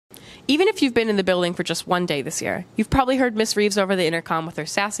Even if you've been in the building for just one day this year, you've probably heard Miss Reeves over the intercom with her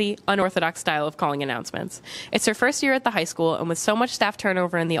sassy, unorthodox style of calling announcements. It's her first year at the high school, and with so much staff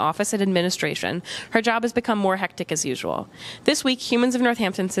turnover in the office and administration, her job has become more hectic as usual. This week, Humans of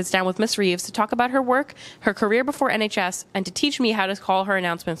Northampton sits down with Miss Reeves to talk about her work, her career before NHS, and to teach me how to call her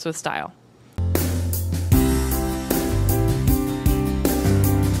announcements with style.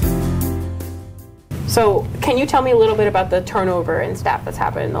 So, can you tell me a little bit about the turnover in staff that's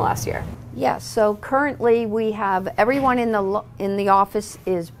happened in the last year? Yes, so currently we have everyone in the office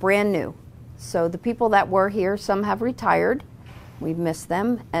is brand new. So the people that were here, some have retired, we've missed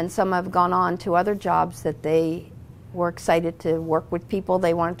them, and some have gone on to other jobs that they were excited to work with people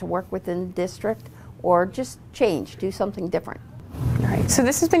they wanted to work with in the district, or just change, do something different. All right, so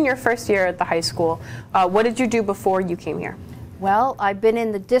this has been your first year at the high school. What did you do before you came here? Well, I've been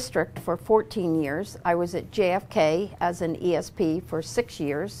in the district for 14 years. I was at JFK as an ESP for 6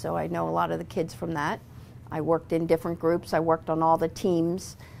 years, so I know a lot of the kids from that. I worked in different groups. I worked on all the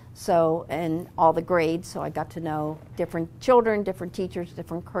teams, and all the grades, so I got to know different children, different teachers,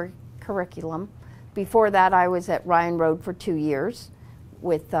 different curriculum. Before that, I was at Ryan Road for 2 years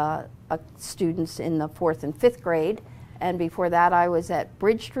with students in the 4th and 5th grade, and before that, I was at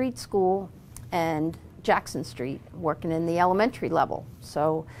Bridge Street School and Jackson Street, working in the elementary level.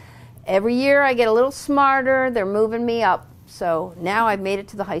 So every year I get a little smarter, they're moving me up. So now I've made it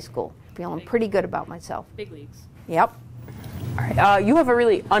to the high school, feeling pretty good about myself. Big leagues. Yep. All right, you have a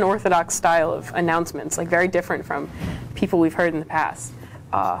really unorthodox style of announcements, like very different from people we've heard in the past.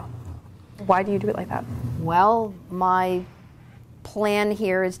 Why do you do it like that? Well, my plan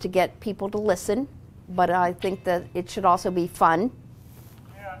here is to get people to listen, but I think that it should also be fun.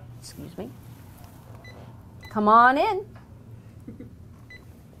 Yeah. Excuse me. Come on in.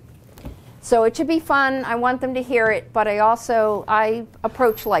 So it should be fun. I want them to hear it, but I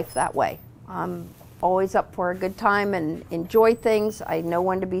approach life that way. I'm always up for a good time and enjoy things. I know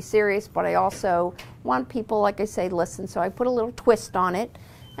when to be serious, but I also want people, like I say, listen. So I put a little twist on it.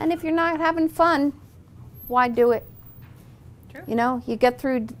 And if you're not having fun, why do it? True. You know, you get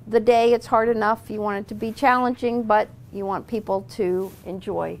through the day, it's hard enough. You want it to be challenging, but you want people to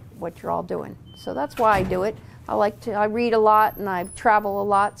enjoy what you're all doing. So that's why I do it. I read a lot and I travel a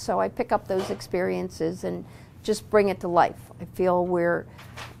lot, so I pick up those experiences and just bring it to life. I feel we're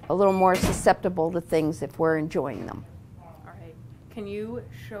a little more susceptible to things if we're enjoying them. All right. Can you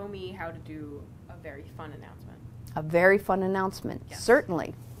show me how to do a very fun announcement? A very fun announcement, yes.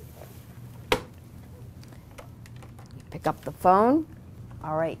 Certainly. Pick up the phone.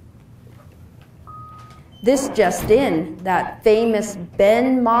 All right. This just in, that famous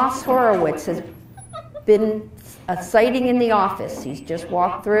Ben Moss Horowitz has been a sighting in the office. He's just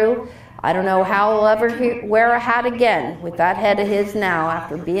walked through. I don't know how he'll ever wear a hat again with that head of his now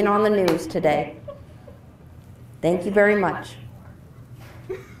after being on the news today. Thank you very much.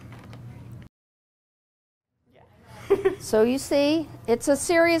 So you see, it's a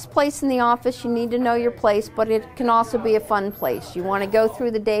serious place in the office. You need to know your place, but it can also be a fun place. You want to go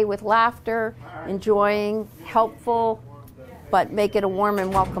through the day with laughter, enjoying, helpful, but make it a warm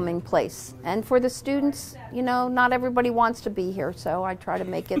and welcoming place. And for the students, you know, not everybody wants to be here, so I try to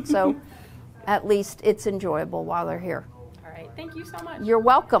make it so at least it's enjoyable while they're here. All right, thank you so much. You're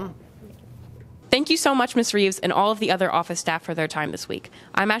welcome. Thank you so much, Ms. Reeves, and all of the other office staff for their time this week.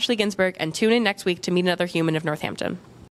 I'm Ashley Ginsberg, and tune in next week to meet another human of Northampton.